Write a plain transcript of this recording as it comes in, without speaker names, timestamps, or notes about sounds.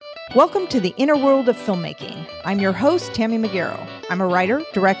Welcome to the Inner World of Filmmaking. I'm your host, Tammy Magaro. I'm a writer,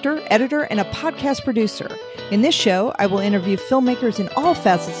 director, editor, and a podcast producer. In this show, I will interview filmmakers in all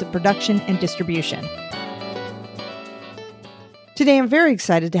facets of production and distribution. Today, I'm very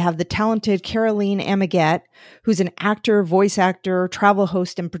excited to have the talented Caroline Amiguet, who's an actor, voice actor, travel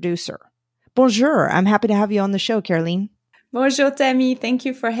host, and producer. Bonjour. I'm happy to have you on the show, Caroline. Bonjour, Tammy. Thank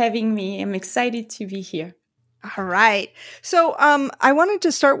you for having me. I'm excited to be here. All right. So I wanted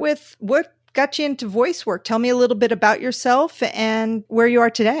to start with what got you into voice work. Tell me a little bit about yourself and where you are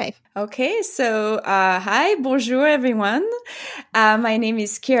today. Okay, so hi, bonjour, everyone. My name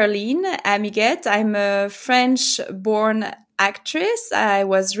is Caroline Amiguet. I'm a French-born actress. I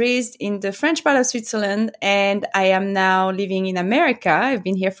was raised in the French part of Switzerland, and I am now living in America. I've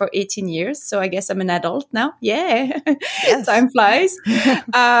been here for 18 years, so I guess I'm an adult now. Yeah, yes. Time flies.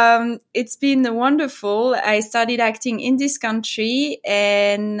 It's been wonderful. I started acting in this country,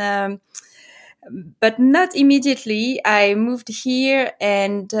 and but not immediately. I moved here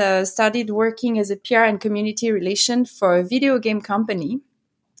and started working as a PR and community relation for a video game company,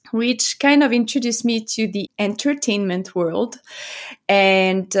 which kind of introduced me to the entertainment world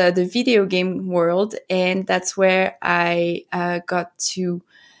and the video game world. And that's where I got to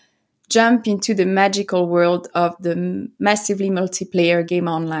jump into the magical world of the massively multiplayer game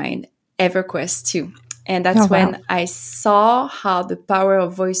online, EverQuest 2. And that's when I saw how the power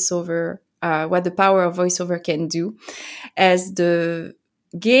of voiceover, what the power of voiceover can do, as the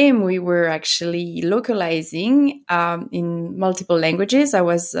game we were actually localizing in multiple languages. I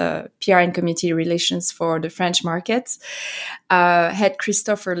was PR and community relations for the French markets, had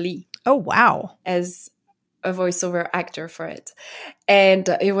Christopher Lee. Oh, wow. As a voiceover actor for it. And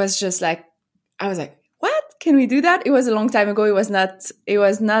it was just like, I was like, what? Can we do that? It was a long time ago. It was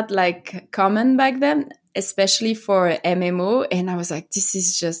not like common back then, especially for MMO. And I was like, this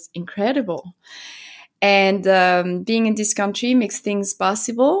is just incredible. And being in this country makes things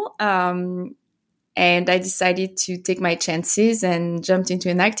possible. And I decided to take my chances and jumped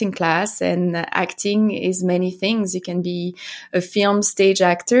into an acting class. And acting is many things. You can be a film stage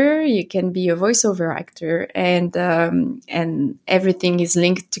actor, you can be a voiceover actor, and everything is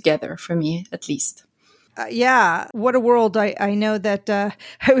linked together for me, at least. Yeah, what a world. I know that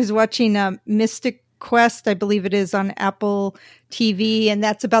I was watching Mystic Quest, I believe it is, on Apple TV, and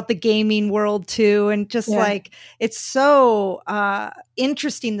that's about the gaming world too. And just like, it's so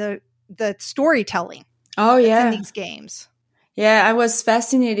interesting, the storytelling. In these games. Yeah, I was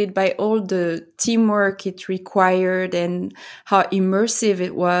fascinated by all the teamwork it required and how immersive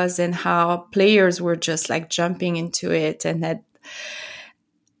it was and how players were just like jumping into it, and that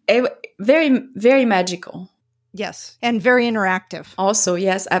very, very magical. Yes, and very interactive. Also,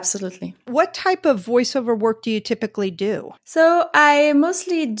 yes, absolutely. What type of voiceover work do you typically do? So I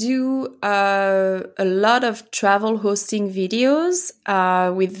mostly do a lot of travel hosting videos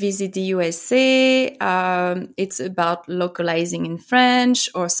with Visit the USA. It's about localizing in French,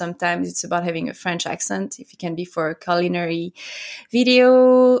 or sometimes it's about having a French accent, if it can be for a culinary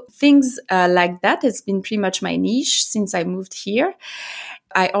video. Things like that has been pretty much my niche since I moved here.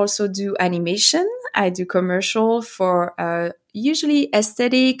 I also do animation. I do commercial for usually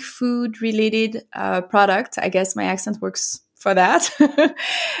aesthetic, food-related product. I guess my accent works for that.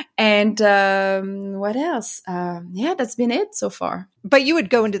 And what else? Yeah, that's been it so far. But you would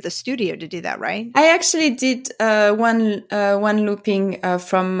go into the studio to do that, right? I actually did one looping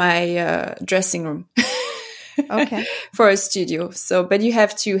from my dressing room. Okay. For a studio. So, but you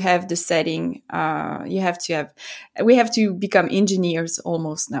have to have the setting. We have to become engineers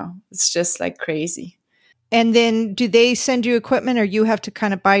almost now. It's just like crazy. And then do they send you equipment, or you have to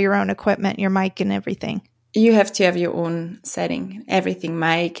kind of buy your own equipment, your mic and everything? You have to have your own setting, everything,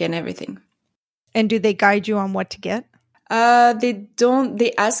 mic and everything. And do they guide you on what to get?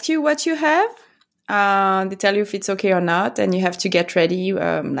 They ask you what you have. They tell you if it's okay or not, and you have to get ready. You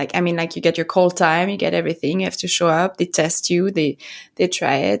get your call time, you get everything. You have to show up. They test you. They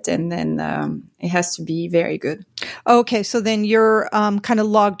try it, and then it has to be very good. Okay, so then you're kind of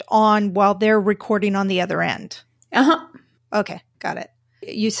logged on while they're recording on the other end. Okay, got it.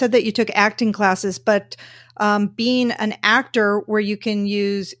 You said that you took acting classes, but being an actor where you can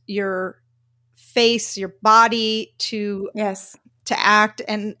use your face, your body to act,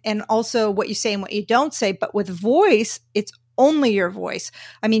 and also what you say and what you don't say. But with voice, it's only your voice.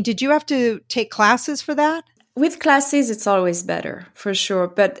 I mean, did you have to take classes for that? With classes, it's always better, for sure.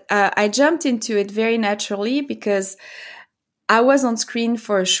 But I jumped into it very naturally because I was on screen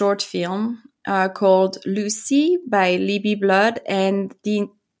for a short film called Lucy by Libby Blood. And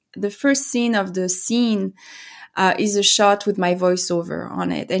the first scene of the scene is a shot with my voiceover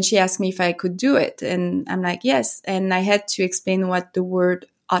on it. And she asked me if I could do it. And I'm like, yes. And I had to explain what the word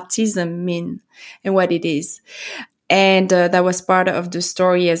autism mean and what it is. And that was part of the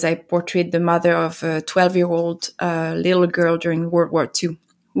story as I portrayed the mother of a 12-year-old little girl during World War II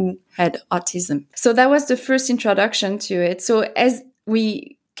who had autism. So that was the first introduction to it. So as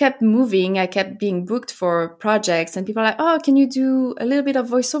we kept moving, I kept being booked for projects, and people are like, oh, can you do a little bit of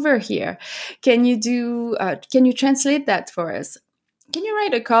voiceover here? Can you translate that for us? Can you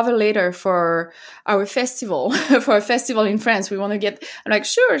write a cover letter for our festival, for a festival in France? We want to get, I'm like,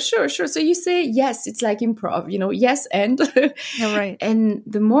 sure. So you say, yes, it's like improv, yes, and. Yeah, right. And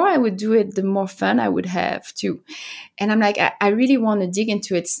the more I would do it, the more fun I would have too. And I'm like, I really want to dig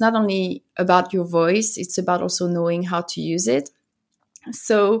into it. It's not only about your voice, it's about also knowing how to use it.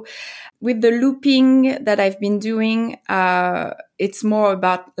 So with the looping that I've been doing, it's more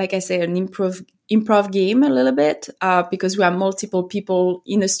about, like I say, an improv game a little bit, because we have multiple people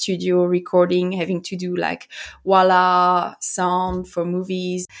in a studio recording, having to do like voila sound for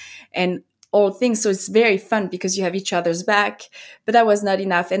movies and all things. So it's very fun because you have each other's back, but that was not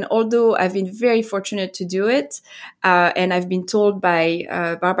enough. And although I've been very fortunate to do it, and I've been told by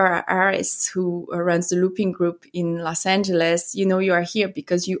Barbara Harris, who runs the looping group in Los Angeles, you are here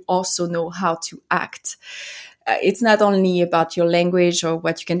because you also know how to act. It's not only about your language or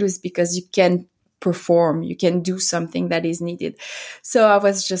what you can do, it's because you can perform, you can do something that is needed. So I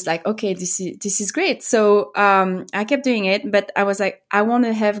was just like, okay, this is great. So I kept doing it, but I was like, I want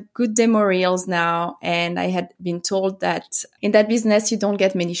to have good demo reels now. And I had been told that in that business, you don't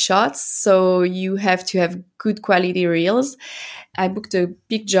get many shots. So you have to have good quality reels. I booked a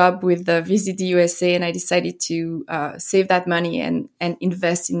big job with Visit the USA, and I decided to save that money and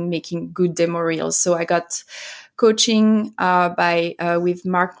invest in making good demo reels. So I got coaching with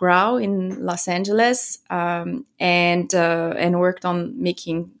Mark Grau in Los Angeles, and worked on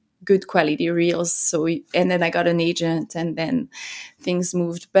making good quality reels. So, and then I got an agent, and then things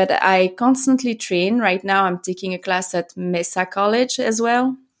moved. But I constantly train. Right now, I'm taking a class at Mesa College as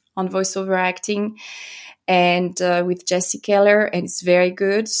well on voiceover acting, and with Jessie Keller, and it's very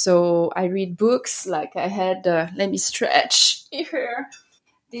good. So I read books. Like I had, let me stretch here.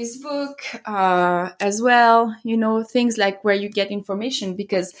 This book as well, things like where you get information,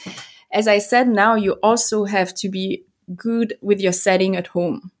 because as I said, now you also have to be good with your setting at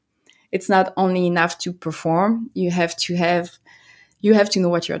home. It's not only enough to perform. You have to know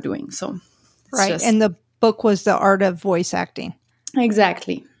what you're doing. So right. And the book was The Art of Voice Acting.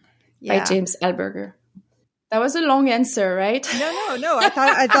 Exactly. Yeah. By James Alberger. That was a long answer, right? No.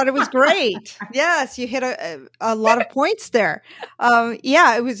 I thought it was great. Yes, you hit a lot of points there.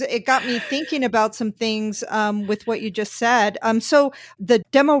 It got me thinking about some things with what you just said. So the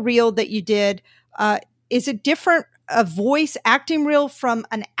demo reel that you did, is it different, a voice acting reel from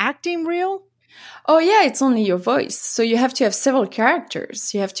an acting reel? Oh, yeah, it's only your voice. So you have to have several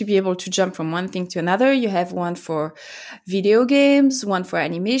characters. You have to be able to jump from one thing to another. You have one for video games, one for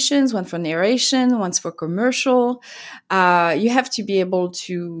animations, one for narration, one's for commercial. You have to be able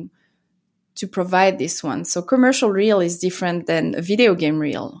to provide this one. So commercial reel is different than a video game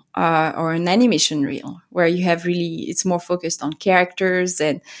reel or an animation reel, where you have it's more focused on characters,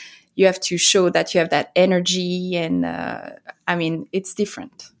 and you have to show that you have that energy. And it's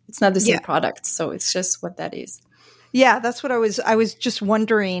different. It's not the same product. So it's just what that is. Yeah, that's what I was just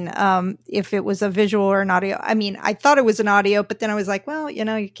wondering if it was a visual or an audio. I mean, I thought it was an audio, but then I was like, well,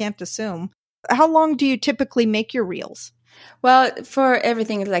 you can't assume. How long do you typically make your reels? Well, for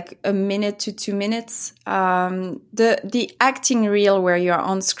everything, it's like a minute to 2 minutes. The acting reel where you're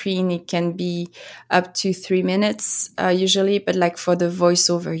on screen, it can be up to 3 minutes usually. But like for the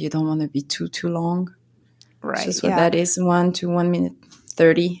voiceover, you don't want to be too long. Right. Just what that is, 1 to 1 minute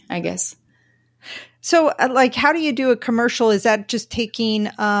 30, I guess. So, how do you do a commercial? Is that just taking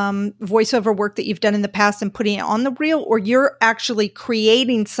voiceover work that you've done in the past and putting it on the reel, or you're actually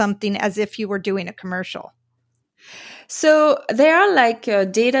creating something as if you were doing a commercial? So there are like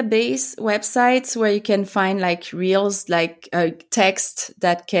database websites where you can find like reels, like text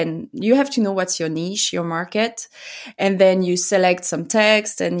that you have to know what's your niche, your market. And then you select some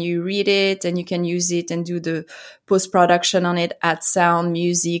text and you read it, and you can use it and do the post-production on it, add sound,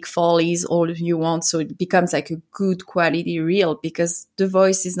 music, follies, all you want. So it becomes like a good quality reel, because the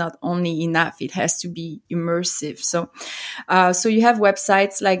voice is not only enough, it has to be immersive. So you have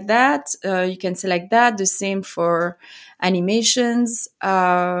websites like that. You can select that. The same for animations,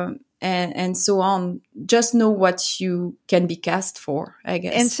 and so on. Just know what you can be cast for, I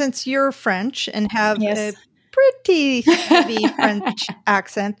guess. And since you're French and have a pretty heavy French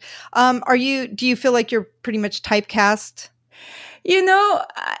accent. Do you feel like you're pretty much typecast?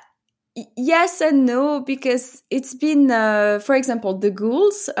 Yes and no, because it's been, for example, the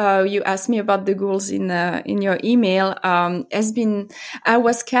ghouls. You asked me about the ghouls in your email. I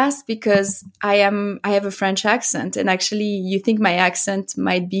was cast because I have a French accent, and actually, you think my accent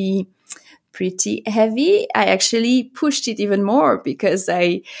might be pretty heavy. I actually pushed it even more because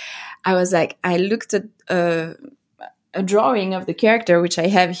I was like, I looked at a drawing of the character, which I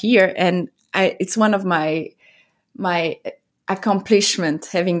have here, and it's one of my accomplishment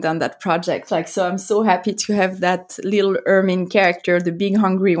having done that project. So I'm so happy to have that little Ermine character, the big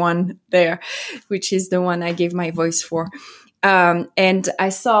hungry one there, which is the one I gave my voice for. And I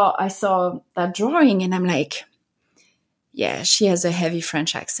saw that drawing, and I'm like, yeah, she has a heavy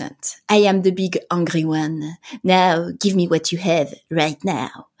French accent. I am the big hungry one. Now give me what you have right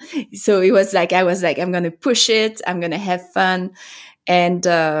now. So it was like, I was like, I'm going to push it. I'm going to have fun. And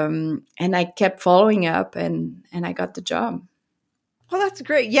I kept following up, and I got the job. Well, that's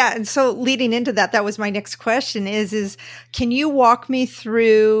great. Yeah. And so leading into that was my next question is can you walk me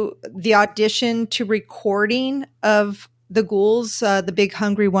through the audition to recording of the ghouls? The big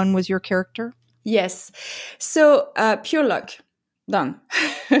hungry one was your character? Yes. So, pure luck. Done.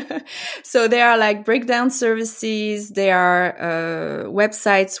 So there are like breakdown services. There are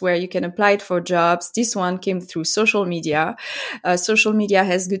websites where you can apply for jobs. This one came through social media. Social media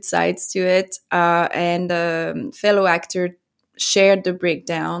has good sides to it. And fellow actor shared the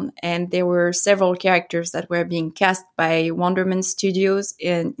breakdown, and there were several characters that were being cast by Wonderman Studios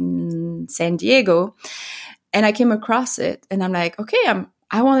in San Diego. And I came across it, and I'm like, okay,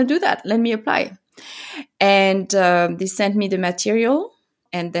 I want to do that. Let me apply. And they sent me the material,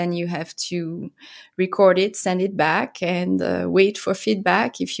 and then you have to record it, send it back, and wait for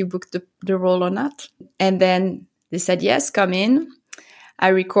feedback if you booked the role or not. And then they said, yes, come in. I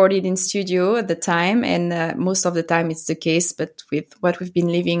recorded in studio at the time, and most of the time it's the case, but with what we've been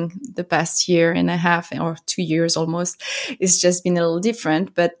living the past year and a half or 2 years almost, it's just been a little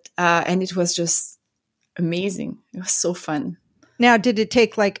different. But and it was just amazing. It was so fun. Now, did it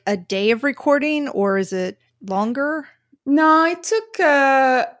take like a day of recording, or is it longer? No, it took,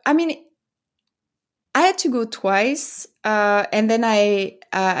 I had to go twice, and then I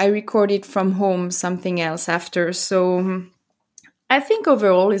recorded from home something else after. So I think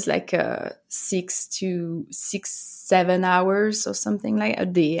overall it's like 7 hours or something like a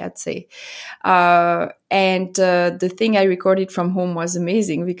day, I'd say. And the thing I recorded from home was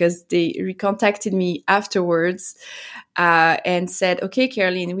amazing because they recontacted me afterwards and said, okay,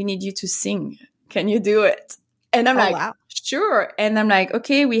 Caroline, we need you to sing. Can you do it? And I'm wow. Sure. And I'm like,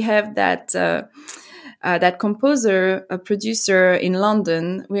 okay, we have that composer, a producer in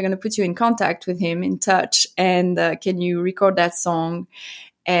London. We're going to put you in contact with him, in touch. And can you record that song?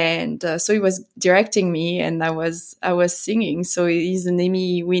 And so he was directing me, and I was singing. So he's an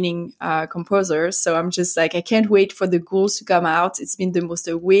Emmy-winning composer. So I'm just like, I can't wait for the ghouls to come out. It's been the most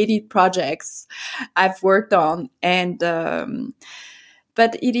awaited projects I've worked on. And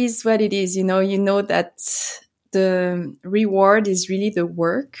but it is what it is. You know that the reward is really the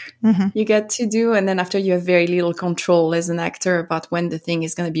work you get to do. And then after, you have very little control as an actor about when the thing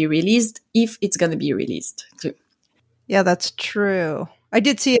is going to be released, if it's going to be released too. Yeah, that's true. I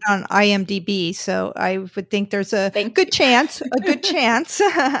did see it on IMDb, so I would think there's a good chance. So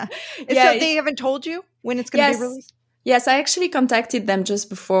they haven't told you when it's going to be released? Yes, I actually contacted them just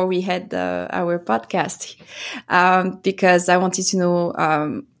before we had our podcast because I wanted to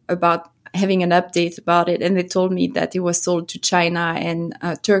know about having an update about it. And they told me that it was sold to China and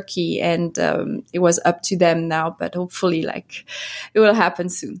Turkey, and it was up to them now, but hopefully it will happen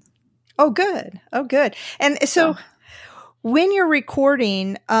soon. Oh, good. And so when you're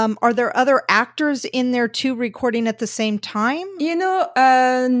recording, are there other actors in there too recording at the same time?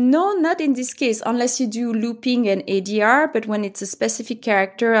 No, not in this case, unless you do looping and ADR. But when it's a specific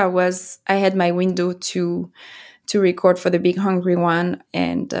character, I had my window to record for the big hungry one,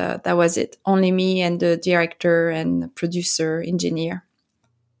 and that was it. Only me and the director and the producer, engineer.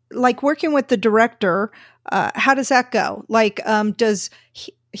 Like working with the director, how does that go? Does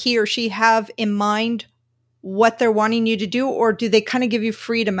he or she have in mind what they're wanting you to do, or do they kind of give you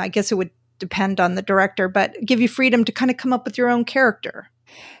freedom? I guess it would depend on the director, but give you freedom to kind of come up with your own character.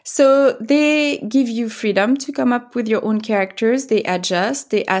 So they give you freedom to come up with your own characters. They adjust.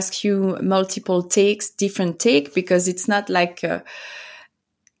 They ask you multiple takes, different take, because it's not like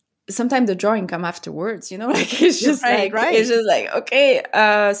sometimes the drawing come afterwards, like it's just it's just like, okay,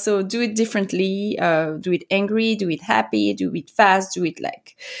 so do it differently, do it angry, do it happy, do it fast, do it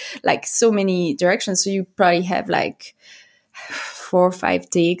like so many directions. So you probably have like 4 or 5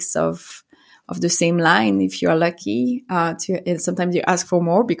 takes of the same line if you're lucky, and sometimes you ask for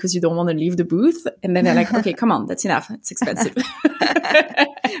more because you don't want to leave the booth, and then they're like, okay, come on, that's enough, it's expensive.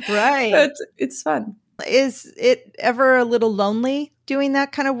 Right. But it's fun. Is it ever a little lonely doing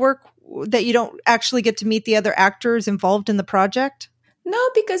that kind of work, that you don't actually get to meet the other actors involved in the project? No,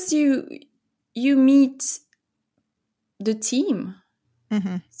 because you meet the team.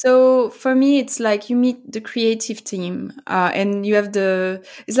 Mm-hmm. So for me, it's like you meet the creative team, and you have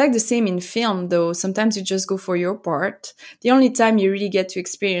it's like the same in film, though. Sometimes you just go for your part. The only time you really get to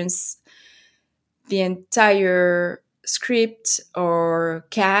experience the entire script or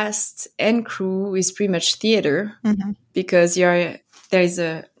cast and crew is pretty much theater, mm-hmm. because there's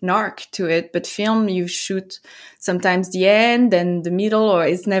an arc to it. But film, you shoot sometimes the end and the middle, or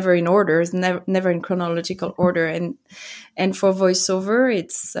it's never in order. It's never in chronological order. And for voiceover,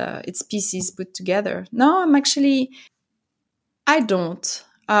 it's pieces put together. No, I don't.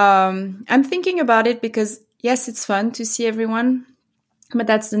 I'm thinking about it because yes, it's fun to see everyone, but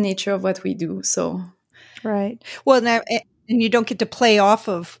that's the nature of what we do. So. Right. Well, now, and you don't get to play off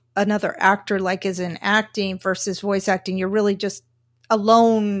of another actor like as in acting versus voice acting. You're really just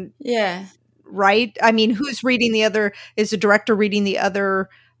alone. Yeah. Right? I mean, who's reading is the director reading the other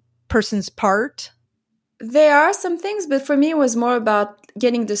person's part? There are some things, but for me, it was more about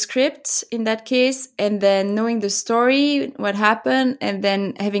getting the script in that case, and then knowing the story, what happened, and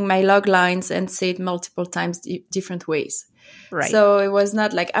then having my log lines and say it multiple times different ways. Right. So it was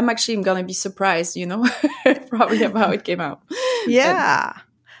not like, I'm going to be surprised, probably of how it came out. Yeah.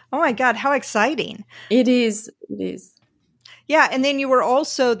 Oh my God. How exciting. It is. Yeah. And then you were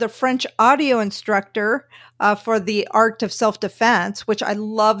also the French audio instructor for The Art of Self-Defense, which I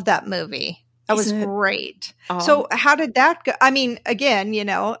love that movie. That was great. Oh. So how did that go? I mean, again,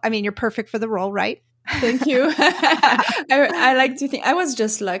 you're perfect for the role, right? Thank you. I like to think I was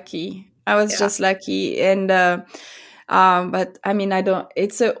just lucky. And, but I mean,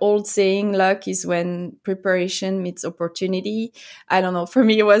 it's an old saying, luck is when preparation meets opportunity. I don't know. For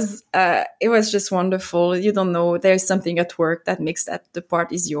me, it was just wonderful. You don't know. There's something at work that makes that the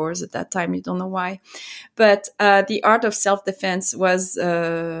part is yours at that time. You don't know why. But, The Art of Self-Defense was,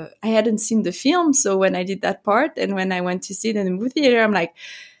 I hadn't seen the film. So when I did that part and when I went to see it in the movie theater, I'm like,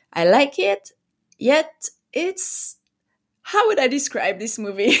 I like it. Yet how would I describe this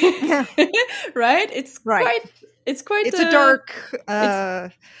movie? Right? It's a dark,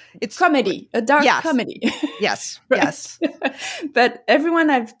 it's comedy, a dark comedy. Yes. Right? Yes. But everyone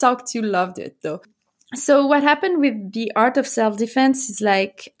I've talked to loved it though. So what happened with The Art of Self-Defense is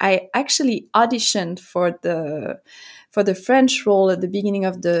like, I actually auditioned for the French role at the beginning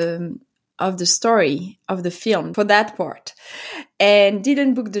of the story of the film for that part, and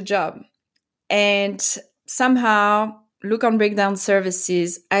didn't book the job. And somehow look on Breakdown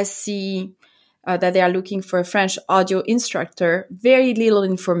Services, I see that they are looking for a French audio instructor. Very little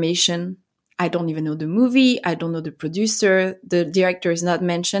information. I don't even know the movie. I don't know the producer. The director is not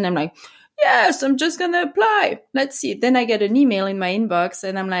mentioned. I'm like, yes, I'm just going to apply. Let's see. Then I get an email in my inbox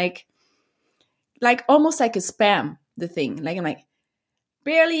and I'm like almost like a spam, the thing. Like, I'm like,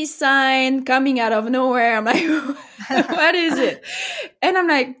 barely signed, coming out of nowhere. I'm like, what is it? And I'm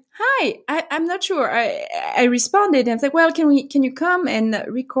like, hi, I'm not sure. I responded and I was like, well, can you come and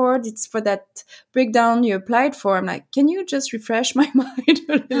record? It's for that breakdown you applied for. I'm like, can you just refresh my mind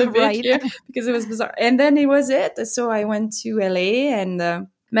a little bit here? Because it was bizarre. And then it was it. So I went to LA and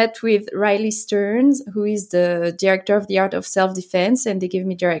met with Riley Stearns, who is the director of The Art of Self-Defense, and they gave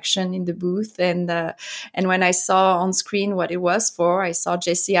me direction in the booth. And when I saw on screen what it was for, I saw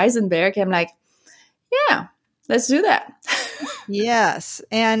Jesse Eisenberg. I'm like, yeah, let's do that. Yes.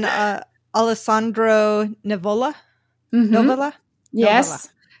 And Alessandro Nivola? Mm-hmm. Novola? Yes.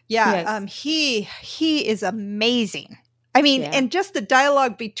 Yeah. Yes. He is amazing. I mean, and just the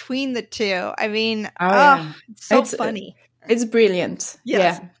dialogue between the two. I mean, it's so funny. It's brilliant.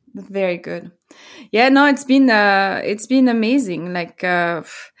 Yes. Yeah. Very good. Yeah, no, it's been amazing. Like, all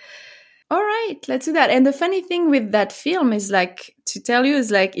right, let's do that. And the funny thing with that film is like, to tell you, is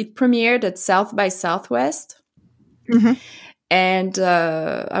like it premiered at South by Southwest. Mm-hmm. And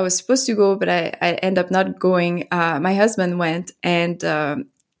I was supposed to go, but I end up not going. My husband went, and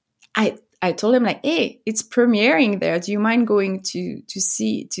I told him like, hey, it's premiering there. Do you mind going to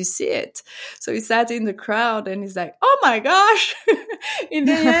see it? So he sat in the crowd and he's like, oh my gosh. In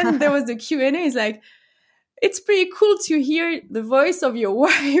the end, there was the Q&A. He's like, it's pretty cool to hear the voice of your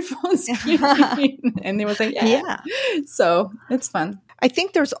wife on screen. And it was like, yeah. So it's fun. I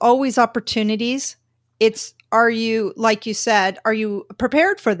think there's always opportunities. Are you, like you said, are you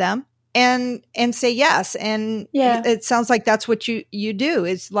prepared for them? And say yes. And it sounds like that's what you do.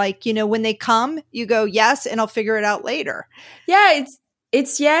 It's like, when they come, you go, yes, and I'll figure it out later. Yeah,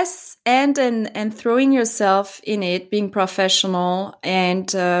 it's yes, and throwing yourself in it, being professional, and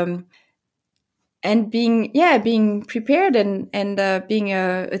being prepared, and being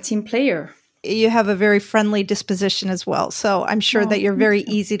a team player. You have a very friendly disposition as well, so I'm sure that you're very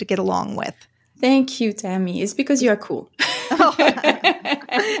easy to get along with. Thank you, Tammy. It's because you are cool.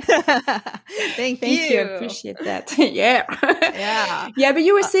 Thank you. I appreciate that. Yeah. But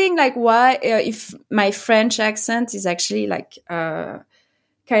you were saying like why if my French accent is actually like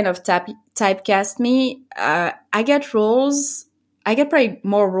kind of typecast me. I get roles. I get probably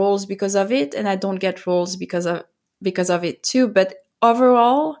more roles because of it, and I don't get roles because of it too. But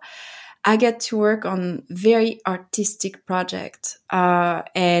overall, I get to work on very artistic projects,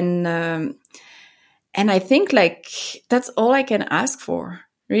 and I think like that's all I can ask for.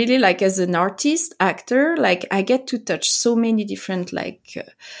 Really, like as an artist, actor, like I get to touch so many different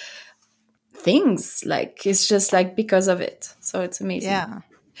things. Like it's just like because of it. So it's amazing. Yeah.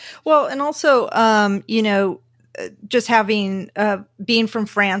 Well, and also, just having being from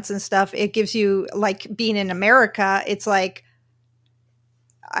France and stuff, it gives you like being in America. It's like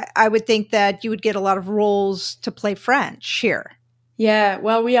I would think that you would get a lot of roles to play French here. Yeah,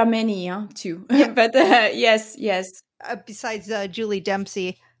 well, we are many, too. Yeah. But yes. Besides Julie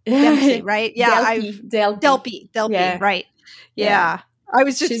Dempsey, right? Yeah, Delpy, yeah. Right? Yeah. I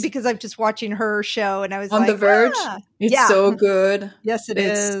was just because I'm just watching her show, and I was on The Verge. It's so good. Yes,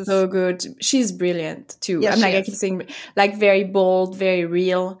 it's so good. She's brilliant too. Yes, I keep saying like very bold, very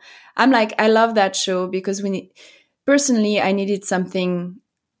real. I'm like, I love that show because personally, I needed something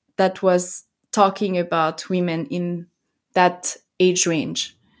that was talking about women in that age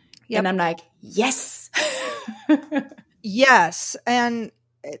range. Yep. And I'm like, yes. Yes. And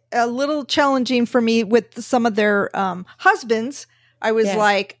a little challenging for me with some of their husbands. I was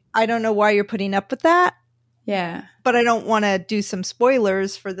like, I don't know why you're putting up with that. Yeah. But I don't want to do some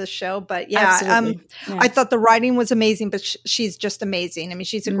spoilers for the show. But I thought the writing was amazing, but she's just amazing. I mean,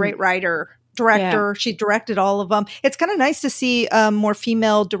 she's a great writer, director. Yeah. She directed all of them. It's kind of nice to see more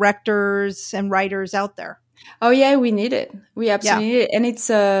female directors and writers out there. Oh, yeah, we need it. We absolutely need it. And it's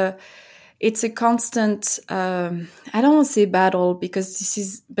a constant, I don't want to say battle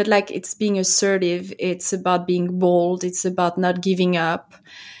because but like it's being assertive. It's about being bold. It's about not giving up.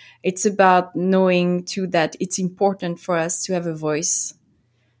 It's about knowing too that it's important for us to have a voice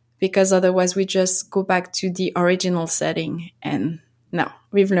because otherwise we just go back to the original setting and no,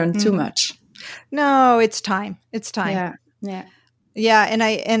 we've learned too much. No, it's time. It's time. Yeah. Yeah,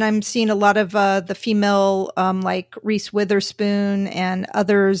 and I'm seeing a lot of the female like Reese Witherspoon and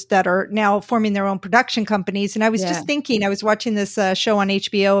others that are now forming their own production companies. And I was just thinking, I was watching this show on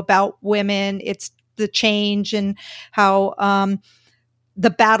HBO about women. It's the change and how the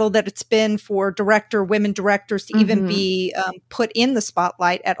battle that it's been for women directors to even be put in the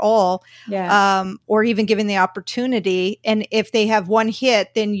spotlight at all, or even given the opportunity. And if they have one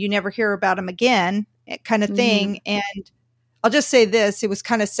hit, then you never hear about them again, kind of thing. And I'll just say this. It was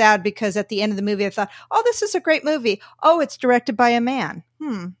kind of sad because at the end of the movie, I thought, oh, this is a great movie. Oh, it's directed by a man.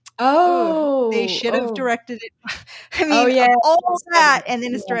 Oh. They should have directed it. I mean, all that, and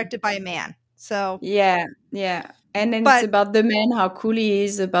then it's directed by a man. So Yeah. And then it's about the man, how cool he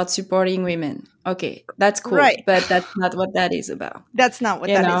is about supporting women. Okay, that's cool. Right. But that's not what that is about. That's not what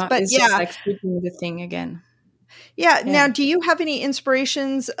that is. But it's just like flipping the thing again. Yeah. Now, do you have any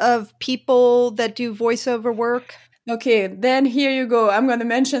inspirations of people that do voiceover work? Okay, then here you go. I'm going to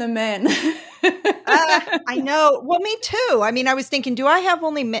mention a man. I know. Well, me too. I mean, I was thinking, do I have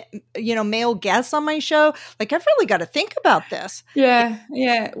only male guests on my show? Like, I've really got to think about this. Yeah.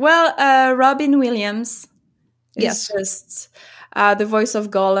 Well, Robin Williams is just the voice of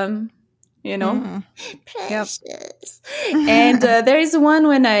Gollum. Precious. Yep. And there is one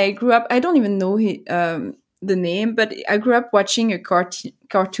when I grew up. I don't even know the name, but I grew up watching a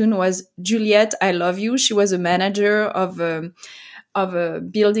cartoon was Juliet, I Love You. She was a manager of a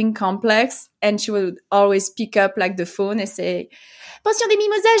building complex, and she would always pick up like the phone and say, Pension des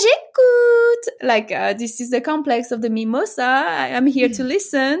Mimosas, j'écoute. Like, this is the complex of the Mimosa. I'm here to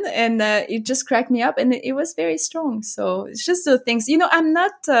listen. And it just cracked me up, and it was very strong. So it's just the things, I'm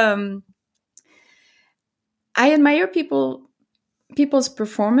not, I admire people's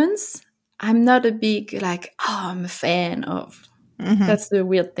performance. I'm not a big I'm a fan of That's the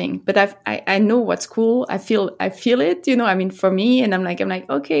weird thing. But I know what's cool. I feel it, you know, I mean, for me, and I'm like,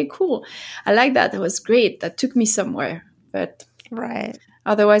 okay, cool. I like that. That was great. That took me somewhere. But right.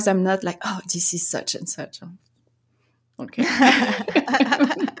 Otherwise I'm not like, oh, this is such and such. Okay.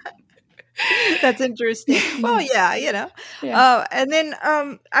 That's interesting. Well, yeah, you know. Yeah. And then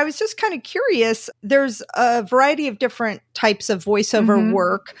I was just kind of curious. There's a variety of different types of voiceover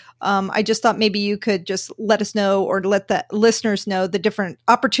work. I just thought maybe you could just let us know or let the listeners know the different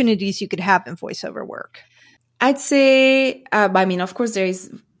opportunities you could have in voiceover work. I'd say, I mean, of course, there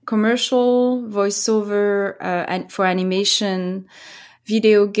is commercial voiceover and for animation,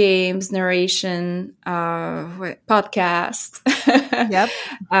 video games, narration, podcast. Yep.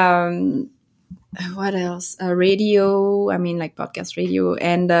 What else? Radio. I mean, like podcast radio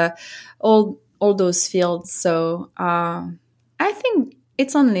and all those fields. So I think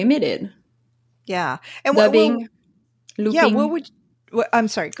it's unlimited. Yeah. And dubbing, looping. Yeah. What would? I'm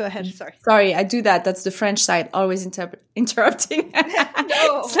sorry. Go ahead. Sorry, I do that. That's the French side, always interrupting.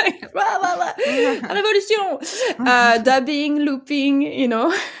 No. It's like, blah, blah, blah. Révolution. Dubbing, looping, you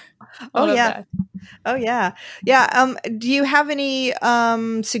know. All of that. Oh, yeah. Yeah. Do you have any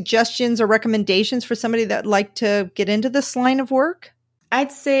suggestions or recommendations for somebody that would like to get into this line of work?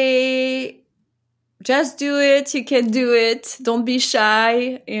 I'd say just do it. You can do it. Don't be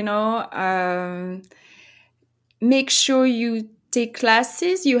shy, you know. Make sure you take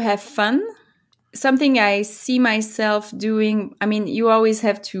classes, you have fun. Something I see myself doing, I mean, you always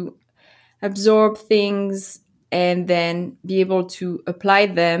have to absorb things and then be able to apply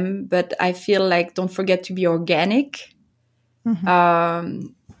them. But I feel like don't forget to be organic.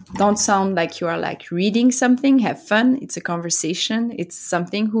 Don't sound like you are like reading something. Have fun. It's a conversation. It's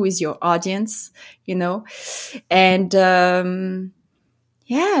something. Who is your audience, you know? And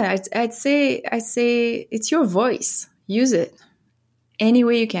I'd say it's your voice. Use it any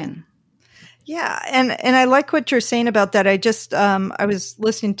way you can. Yeah. And I like what you're saying about that. I just, I was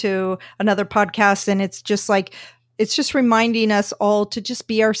listening to another podcast and it's just reminding us all to just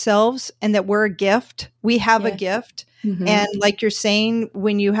be ourselves and that we're a gift. We have a gift. And like you're saying,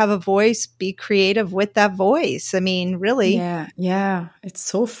 when you have a voice, be creative with that voice. I mean, really. Yeah. Yeah. It's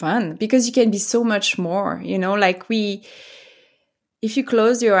so fun because you can be so much more, you know, like if you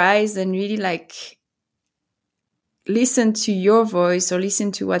close your eyes and really like listen to your voice or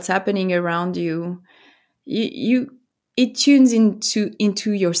listen to what's happening around you, it tunes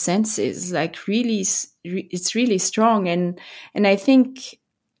into your senses. Like really, it's really strong. And I think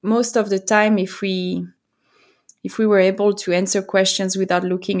most of the time, if we were able to answer questions without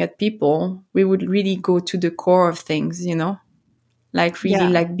looking at people, we would really go to the core of things, you know, like really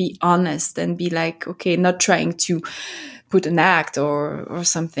like be honest and be like, okay, not trying to put an act or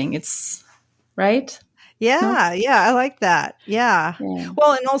something. It's right. Yeah. No? Yeah. I like that. Yeah.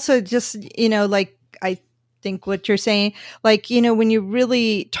 Well, and also just, you know, like I think what you're saying, like, you know, when you're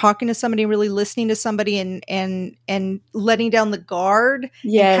really talking to somebody, really listening to somebody and letting down the guard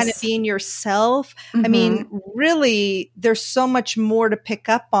and kind of being yourself. I mean, really, there's so much more to pick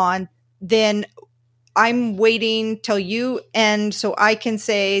up on than I'm waiting till you end so I can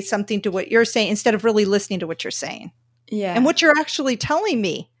say something to what you're saying instead of really listening to what you're saying. Yeah. And what you're actually telling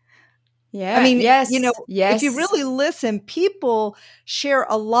me. Yeah. I mean, you know, if you really listen, people share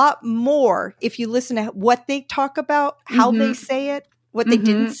a lot more if you listen to what they talk about, how they say it, what they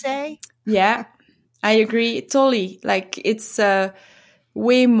didn't say. Yeah, I agree. Totally. Like it's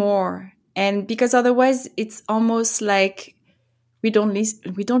way more. And because otherwise it's almost like we don't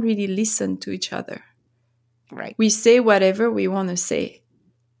really listen to each other. Right. We say whatever we want to say.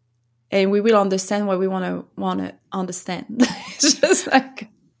 And we will understand what we want to understand. It's just like...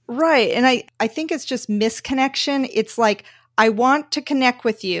 Right. And I think it's just misconnection. It's like, I want to connect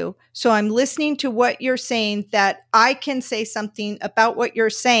with you. So I'm listening to what you're saying that I can say something about what you're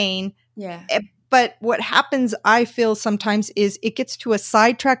saying. Yeah. But what happens, I feel sometimes, is it gets to a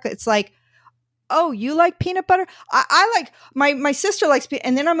sidetrack. It's like, oh, you like peanut butter? I like, my sister likes peanut.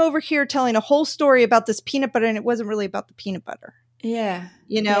 And then I'm over here telling a whole story about this peanut butter and it wasn't really about the peanut butter. Yeah.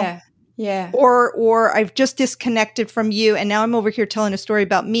 You know? Yeah. Yeah. Or I've just disconnected from you and now I'm over here telling a story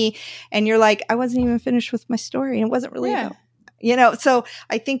about me and you're like, I wasn't even finished with my story and it wasn't really about, you know, so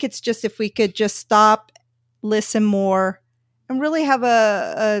I think it's just if we could just stop, listen more and really have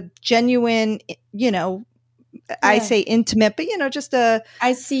a genuine, you know, I say intimate, but you know, just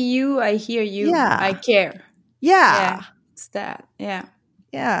I see you, I hear you, I care. Yeah. It's that. Yeah.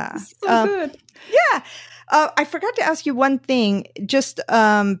 Yeah. So good. Yeah. I forgot to ask you one thing, just,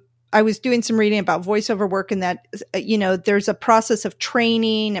 I was doing some reading about voiceover work, and that, there's a process of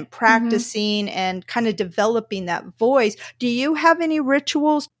training and practicing and kind of developing that voice. Do you have any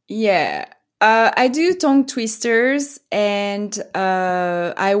rituals? Yeah. I do tongue twisters, and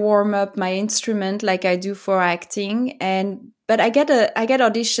I warm up my instrument like I do for acting. But I get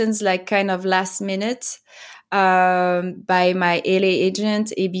auditions like kind of last minute by my LA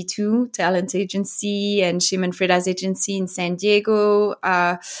agent, AB2 Talent Agency, and Shimon Freda's agency in San Diego.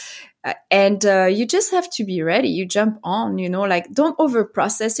 And you just have to be ready. You jump on, like don't over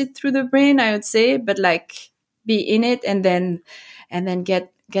process it through the brain, I would say, but like be in it and then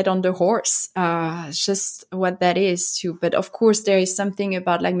get on the horse. It's just what that is too. But of course, there is something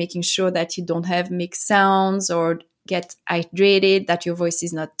about like making sure that you don't have mixed sounds or get hydrated, that your voice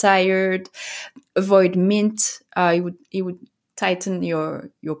is not tired. Avoid mint. It would tighten your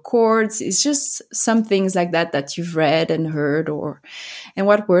chords. It's just some things like that you've read and heard, and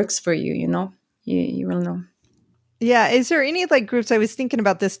what works for you. You will know. Yeah. Is there any like groups? I was thinking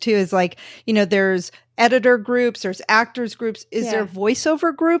about this too, is like, there's editor groups, there's actors groups. Is there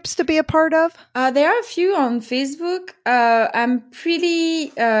voiceover groups to be a part of? There are a few on Facebook. I'm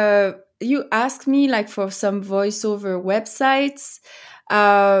pretty, you asked me like for some voiceover websites.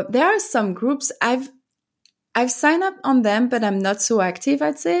 There are some groups I've signed up on them, but I'm not so active,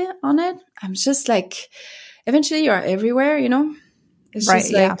 I'd say, on it. I'm just like, eventually you're everywhere, It's right,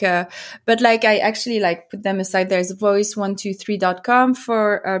 just like, but like I actually like put them aside. There's voice123.com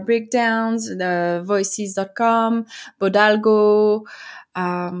for breakdowns, the voices.com, Bodalgo.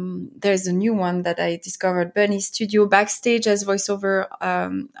 There's a new one that I discovered, Bunny Studio Backstage, as voiceover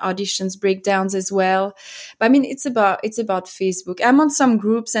auditions, breakdowns as well. But I mean, it's about Facebook. I'm on some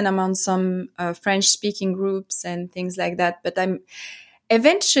groups and I'm on some French speaking groups and things like that. But I'm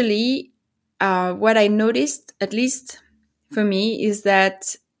eventually, what I noticed, at least for me, is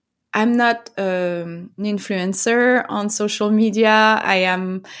that I'm not an influencer on social media. I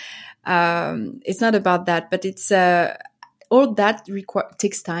am, it's not about that, but it's, all that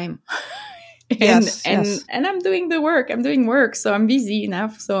takes time. And I'm doing the work. I'm doing work. So I'm busy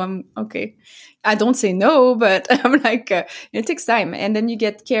enough. So I'm okay. I don't say no, but I'm like, it takes time. And then you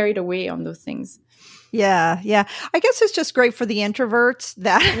get carried away on those things. Yeah. Yeah. I guess it's just great for the introverts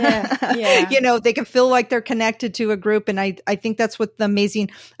that, they can feel like they're connected to a group. And I think that's what's amazing.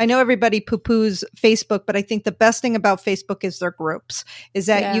 I know everybody poo-poos Facebook, but I think the best thing about Facebook is their groups, is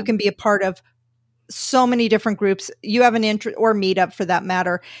that you can be a part of so many different groups. You have an or meetup for that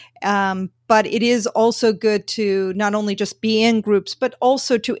matter. But it is also good to not only just be in groups, but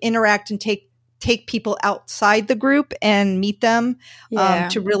also to interact and take people outside the group and meet them,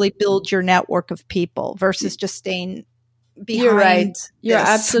 to really build your network of people versus just staying behind. You're right. You're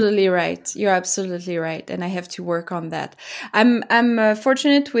absolutely right. You're absolutely right. And I have to work on that. I'm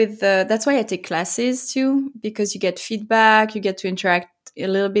fortunate with, that's why I take classes too, because you get feedback, you get to interact a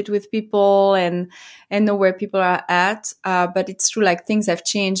little bit with people and know where people are at. But it's true, like things have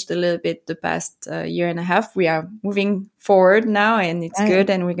changed a little bit the past year and a half. We are moving forward now and it's good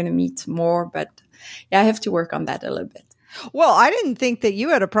and we're going to meet more. But I have to work on that a little bit. Well, I didn't think that you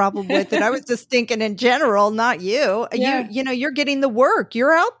had a problem with it. I was just thinking in general, not you. Yeah. You're getting the work.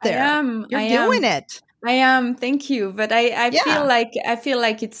 You're out there. You're doing it. I am. Thank you. But I feel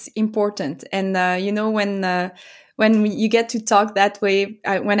like it's important. And when you get to talk that way,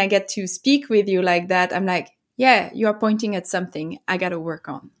 when I get to speak with you like that, I'm like, yeah, you are pointing at something I got to work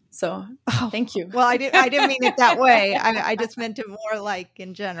on. So thank you. Well, I didn't mean it that way. I just meant it more like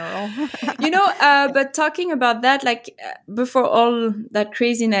in general. But talking about that, like before all that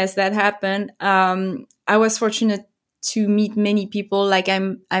craziness that happened, I was fortunate to meet many people. Like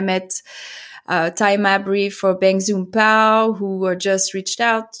I met Ty Mabry for Bang Zoom Pow, who just reached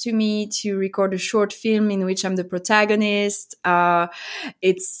out to me to record a short film in which I'm the protagonist.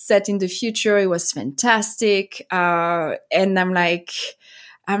 It's set in the future. It was fantastic. And I'm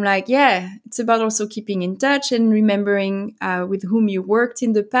like, yeah, it's about also keeping in touch and remembering with whom you worked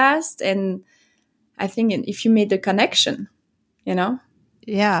in the past. And I think if you made the connection,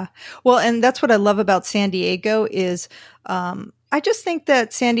 Yeah. Well, and that's what I love about San Diego is I just think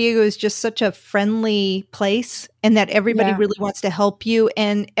that San Diego is just such a friendly place and that everybody really wants to help you.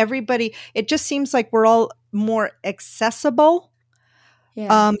 And it just seems like we're all more accessible.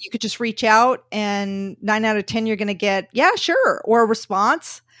 Yeah. You could just reach out and 9 out of 10, you're going to get, yeah, sure. Or a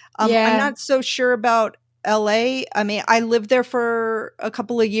response. I'm not so sure about LA. I mean, I lived there for a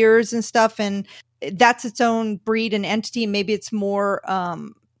couple of years and stuff, and that's its own breed and entity. Maybe it's more,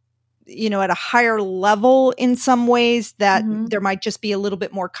 at a higher level in some ways that there might just be a little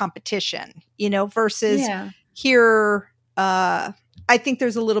bit more competition, versus here. I think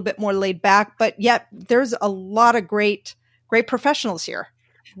there's a little bit more laid back, but yet there's a lot of great professionals here.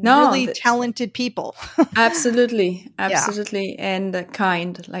 Really talented people. Absolutely. Yeah. And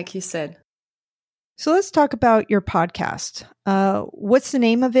kind, like you said. So let's talk about your podcast. What's the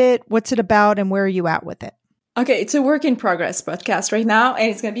name of it? What's it about? And where are you at with it? Okay, it's a work in progress podcast right now,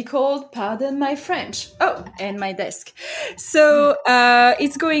 and it's going to be called Pardon My French. Oh, and my desk. So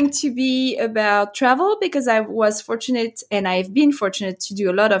it's going to be about travel, because I was fortunate, and I've been fortunate to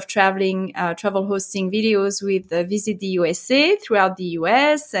do a lot of traveling, travel hosting videos with Visit the USA throughout the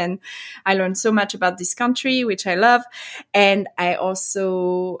US. And I learned so much about this country, which I love. And I'm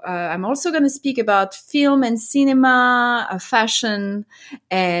also going to speak about film and cinema, fashion,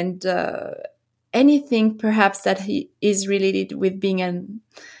 and anything perhaps that is related with being an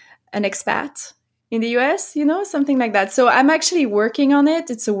expat in the US, something like that. So I'm actually working on it.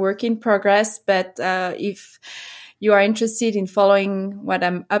 It's a work in progress, but if you are interested in following what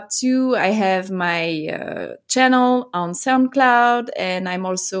I'm up to, I have my channel on SoundCloud, and I'm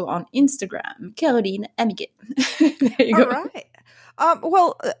also on Instagram, Caroline Amiguet. There you go.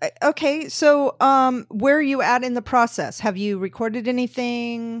 All right. Okay. So where are you at in the process? Have you recorded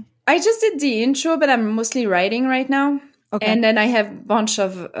anything? I just did the intro, but I'm mostly writing right now. Okay. And then I have a bunch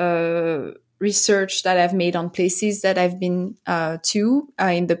of research that I've made on places that I've been to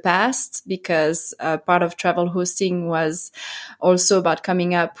in the past, because part of travel hosting was also about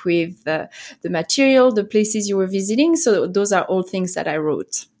coming up with the material, the places you were visiting. So those are all things that I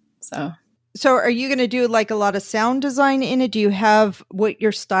wrote. So are you going to do like a lot of sound design in it? Do you have what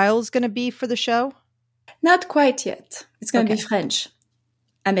your style is going to be for the show? Not quite yet. It's going to be French.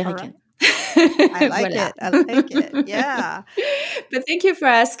 American. Right. I like it. I like it. Yeah. But thank you for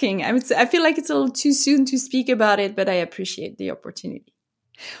asking. I feel like it's a little too soon to speak about it, but I appreciate the opportunity.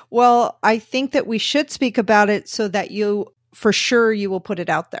 Well, I think that we should speak about it so that you will put it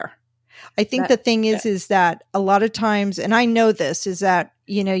out there. I think the thing is that a lot of times, and I know this, is that,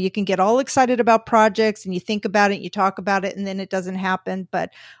 you can get all excited about projects and you think about it, you talk about it, and then it doesn't happen. But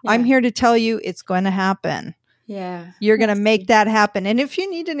I'm here to tell you it's going to happen. Yeah. You're going to make that happen. And if you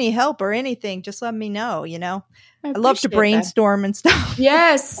need any help or anything, just let me know, I love to brainstorm and stuff.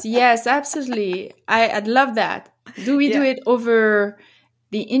 Yes, absolutely. I'd love that. Do we do it over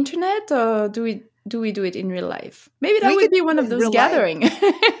the internet, or do we do it in real life? Maybe that would be one of those gatherings.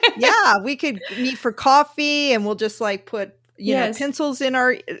 Yeah, we could meet for coffee, and we'll just like put pencils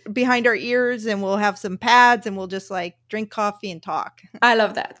behind our ears, and we'll have some pads, and we'll just like drink coffee and talk. I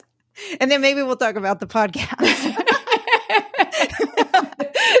love that. And then maybe we'll talk about the podcast.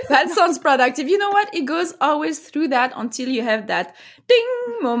 That sounds productive. You know what? It goes always through that until you have that ding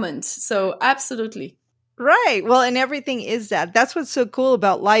moment. So absolutely. Right. Well, and everything is that. That's what's so cool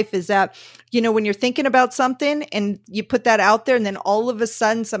about life, is that, when you're thinking about something and you put that out there, and then all of a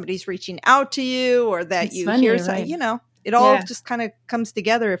sudden somebody's reaching out to you, or that hear something, it all just kind of comes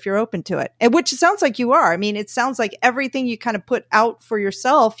together if you're open to it. And which it sounds like you are. I mean, it sounds like everything you kind of put out for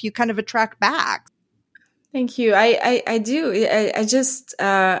yourself, you kind of attract back. Thank you. I do.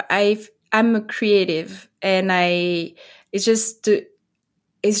 I'm a creative, and it's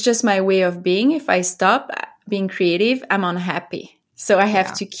just my way of being. If I stop being creative, I'm unhappy. So I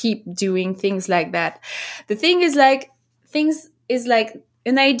have to keep doing things like that. The thing is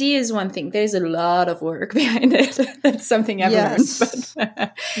an idea is one thing. There's a lot of work behind it. That's something I've learned.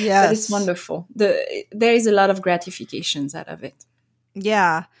 But it's wonderful. There is a lot of gratifications out of it.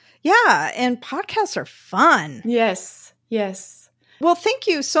 Yeah. Yeah. And podcasts are fun. Yes. Well, thank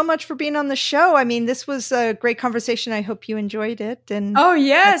you so much for being on the show. I mean, this was a great conversation. I hope you enjoyed it. And oh,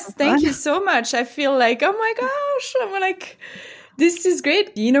 yes. Thank you so much. I feel like, oh my gosh, I'm like, this is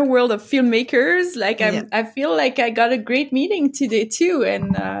great. The inner world of filmmakers. Like I feel like I got a great meeting today too.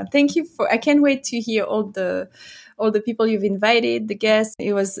 And thank you I can't wait to hear all the people you've invited, the guests.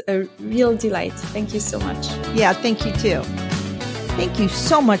 It was a real delight. Thank you so much. Yeah, thank you too. Thank you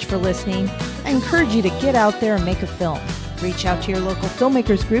so much for listening. I encourage you to get out there and make a film. Reach out to your local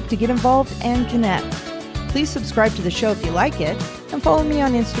filmmakers group to get involved and connect. Please subscribe to the show if you like it, and follow me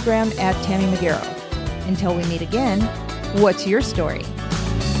on Instagram @TammyMcGarrow. Until we meet again, what's your story?